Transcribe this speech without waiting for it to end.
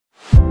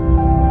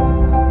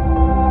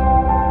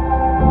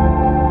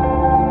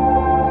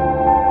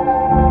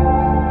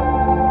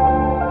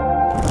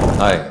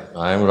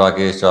am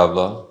Rakesh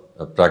Chawla,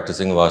 a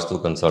practicing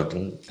Vaastu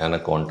consultant and a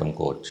quantum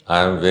coach.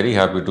 I am very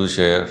happy to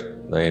share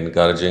the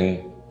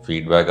encouraging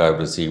feedback I've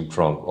received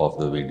of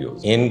the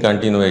videos. In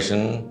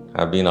continuation,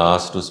 I've been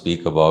asked to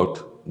speak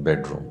about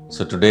bedroom.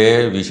 So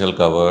today we shall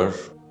cover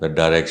the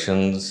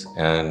directions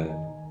and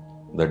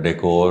the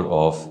decor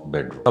of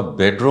bedroom. A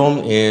bedroom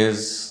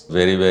is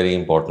very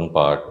important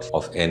part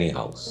of any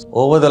house.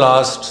 Over the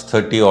last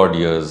 30 odd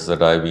years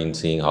that I've been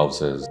seeing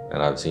houses,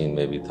 and I've seen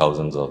maybe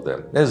thousands of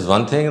them, there's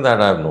one thing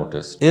that I've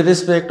noticed.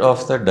 Irrespective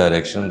of the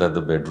direction that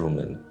the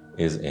bedroom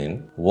is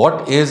in,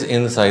 what is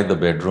inside the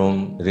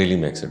bedroom really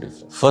makes a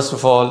difference. First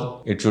of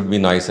all, it should be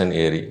nice and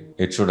airy.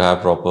 It should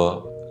have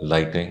proper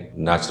lighting.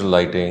 Natural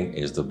lighting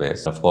is the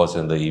best. Of course,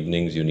 in the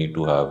evenings, you need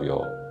to have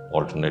your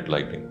alternate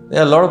lighting.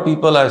 There are a lot of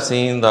people I've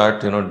seen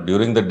that,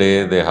 during the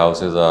day, their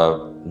houses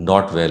are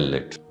not well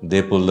lit.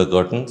 They pull the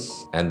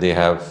curtains and they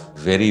have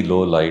very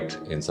low light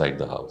inside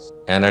the house.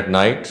 And at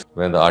night,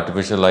 when the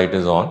artificial light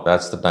is on,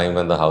 that's the time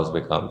when the house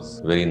becomes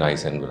very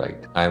nice and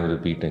bright. I am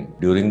repeating,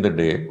 during the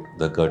day,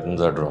 the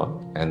curtains are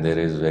drawn and there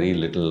is very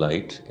little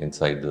light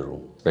inside the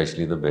room,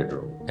 especially the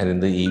bedroom. And in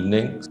the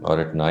evening or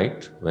at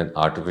night, when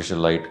artificial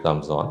light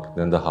comes on,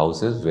 then the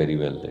house is very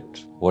well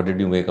lit. What did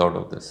you make out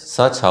of this?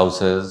 Such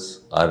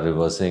houses are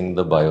reversing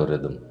the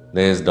biorhythm.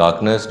 There is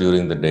darkness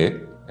during the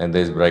day and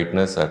there is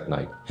brightness at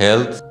night.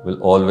 Health will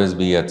always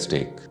be at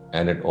stake,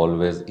 and it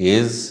always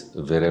is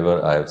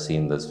wherever I have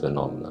seen this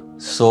phenomenon.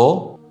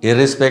 So,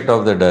 irrespective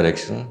of the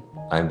direction,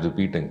 I am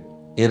repeating,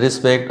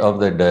 irrespective of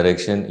the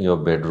direction your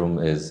bedroom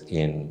is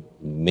in,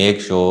 make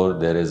sure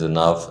there is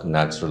enough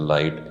natural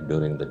light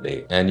during the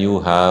day and you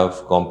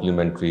have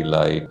complementary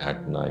light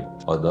at night,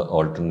 or the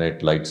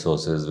alternate light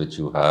sources which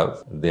you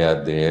have, they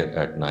are there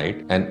at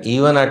night. And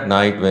even at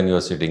night when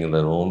you're sitting in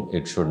the room,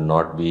 it should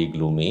not be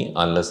gloomy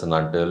unless and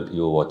until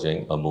you're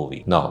watching a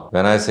movie. Now,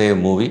 when I say a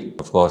movie,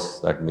 of course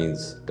that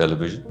means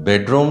television.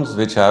 Bedrooms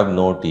which have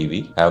no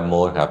TV have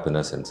more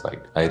happiness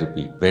inside. I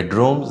repeat,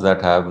 bedrooms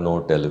that have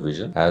no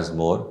television has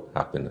more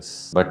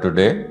happiness. But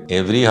today,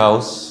 every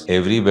house,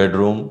 every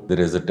bedroom, there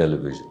is a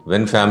television.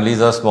 When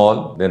families are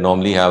small, they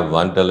normally have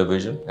one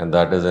television, and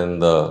that is in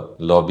the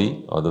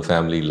lobby or the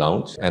family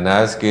lounge. And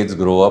as kids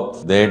grow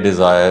up, their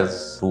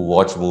desires to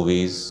watch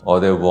movies or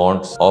their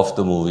wants of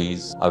the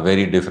movies are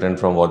very different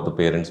from what the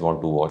parents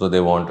want to watch. So they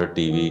want a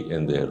TV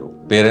in their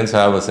room. Parents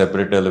have a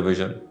separate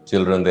television.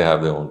 Children, they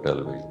have their own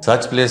television.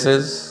 Such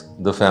places,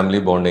 the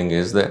family bonding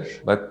is there,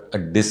 but a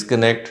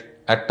disconnect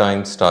at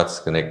times starts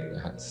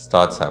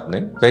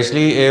happening,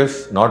 especially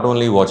if not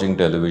only watching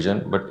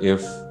television, but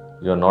if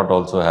you're not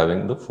also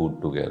having the food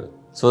together.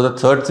 So the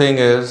third thing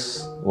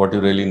is what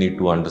you really need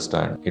to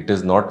understand. It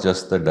is not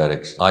just the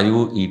direction. Are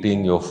you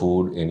eating your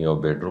food in your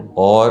bedroom,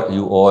 or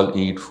you all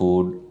eat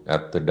food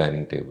at the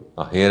dining table?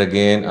 Now here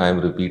again, I am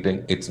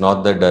repeating, it's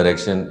not the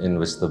direction in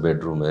which the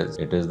bedroom is,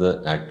 it is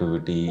the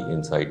activity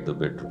inside the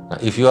bedroom. Now,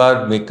 if you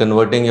are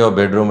converting your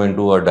bedroom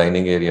into a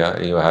dining area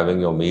and you're having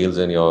your meals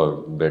in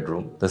your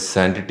bedroom, the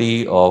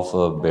sanctity of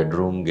a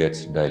bedroom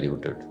gets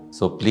diluted.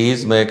 So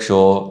please make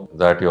sure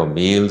that your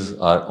meals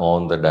are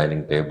on the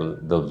dining table.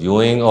 The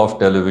viewing of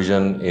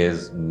television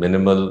is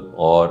minimal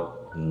or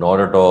not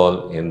at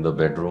all in the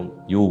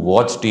bedroom. You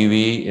watch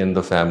TV in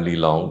the family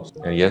lounge,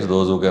 and yes,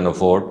 those who can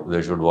afford,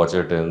 they should watch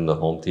it in the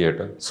home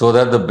theater, so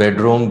that the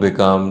bedroom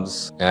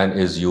becomes and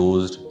is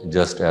used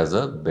just as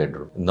a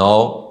bedroom.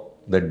 Now,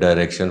 the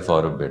direction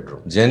for a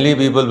bedroom. Generally,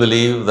 people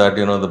believe that,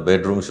 the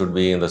bedroom should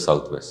be in the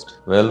southwest.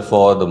 Well,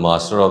 for the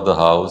master of the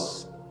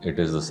house, it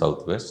is the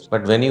southwest.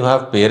 But when you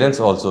have parents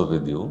also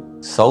with you,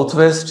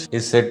 southwest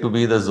is said to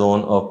be the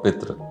zone of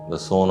Pitra, the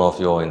zone of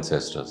your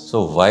ancestors.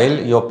 So while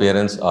your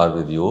parents are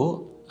with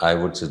you, I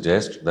would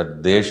suggest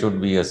that they should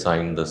be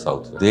assigned the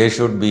southwest. They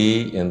should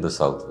be in the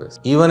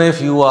southwest. Even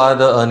if you are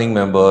the earning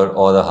member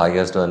or the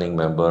highest earning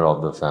member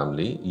of the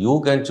family,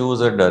 you can choose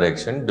a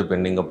direction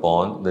depending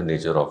upon the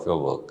nature of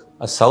your work.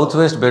 A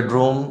southwest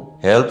bedroom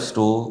helps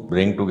to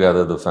bring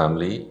together the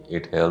family.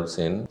 It helps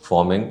in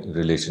forming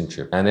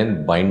relationship and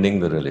in binding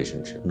the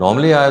relationship.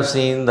 Normally, I have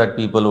seen that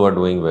people who are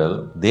doing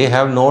well, they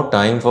have no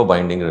time for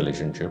binding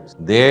relationships.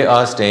 They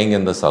are staying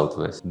in the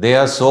southwest. They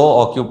are so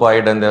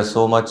occupied and they are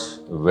so much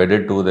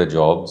wedded to their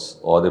jobs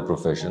or their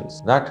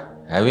professions that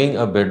having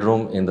a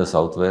bedroom in the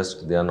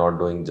southwest, they are not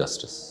doing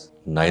justice,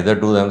 neither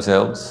to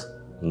themselves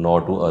nor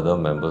to other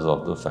members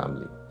of the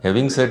family.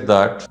 Having said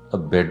that, a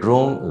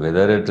bedroom,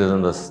 whether it is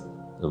in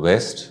the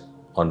west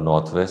or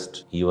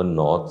northwest, even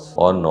north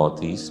or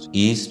northeast,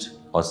 east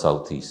or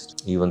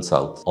southeast, even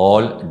south,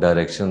 all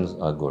directions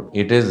are good.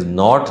 It is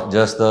not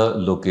just the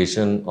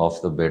location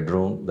of the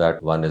bedroom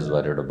that one is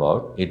worried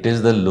about. It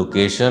is the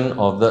location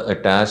of the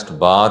attached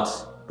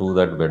bath to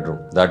that bedroom.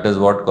 That is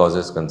what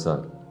causes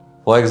concern.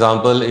 For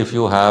example, if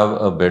you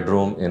have a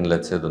bedroom in,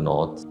 let's say, the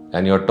north,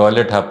 and your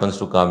toilet happens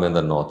to come in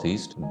the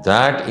northeast,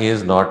 that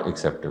is not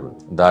acceptable.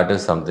 That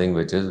is something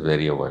which is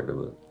very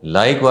avoidable.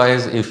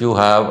 Likewise, if you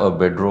have a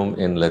bedroom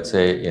in, let's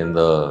say, in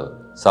the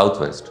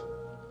southwest,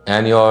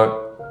 and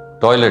your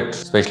toilet,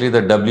 especially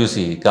the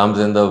WC, comes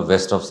in the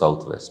west of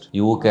southwest.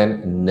 You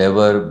can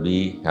never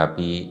be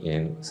happy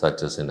in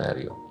such a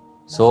scenario.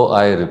 So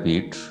I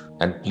repeat,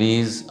 and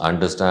please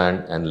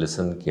understand and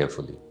listen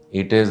carefully.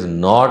 It is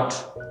not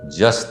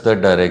just the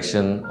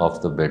direction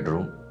of the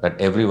bedroom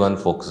that everyone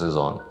focuses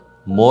on.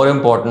 More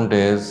important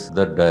is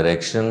the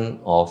direction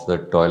of the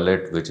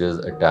toilet which is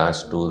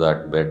attached to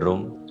that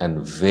bedroom,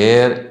 and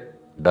where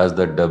does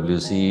the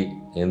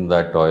WC in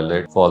that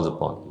toilet falls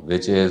upon,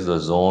 which is the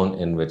zone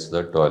in which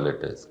the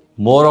toilet is.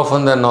 More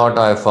often than not,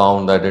 I have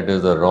found that it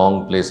is the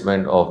wrong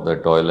placement of the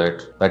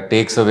toilet that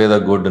takes away the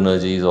good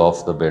energies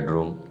of the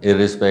bedroom,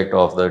 irrespective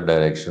of the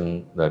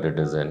direction that it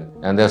is in.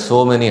 And there are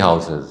so many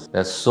houses.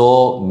 There are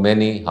so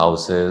many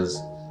houses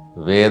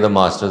where the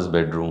master's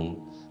bedroom,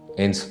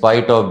 in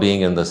spite of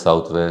being in the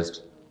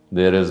southwest,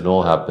 there is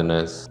no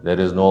happiness, there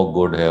is no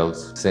good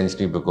health,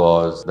 essentially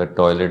because the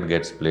toilet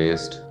gets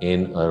placed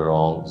in a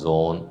wrong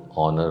zone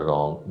on a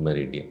wrong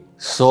meridian.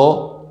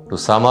 So, to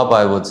sum up,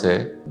 I would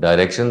say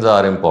directions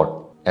are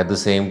important. At the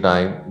same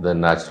time, the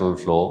natural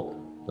flow,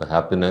 the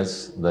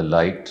happiness, the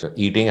light,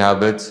 eating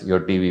habits, your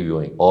TV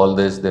viewing, all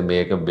this, they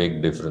make a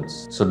big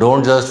difference. So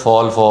don't just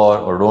fall for,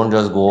 or don't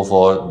just go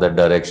for the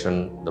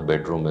direction the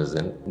bedroom is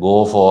in.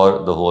 Go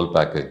for the whole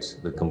package,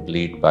 the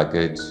complete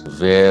package,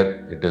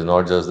 where it is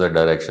not just the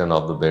direction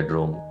of the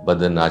bedroom, but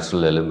the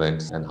natural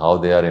elements and how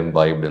they are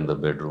imbibed in the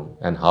bedroom,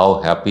 and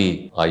how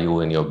happy are you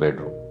in your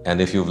bedroom. And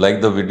if you've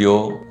liked the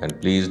video, and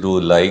please do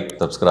like,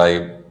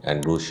 subscribe,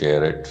 and do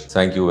share it.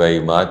 Thank you very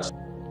much.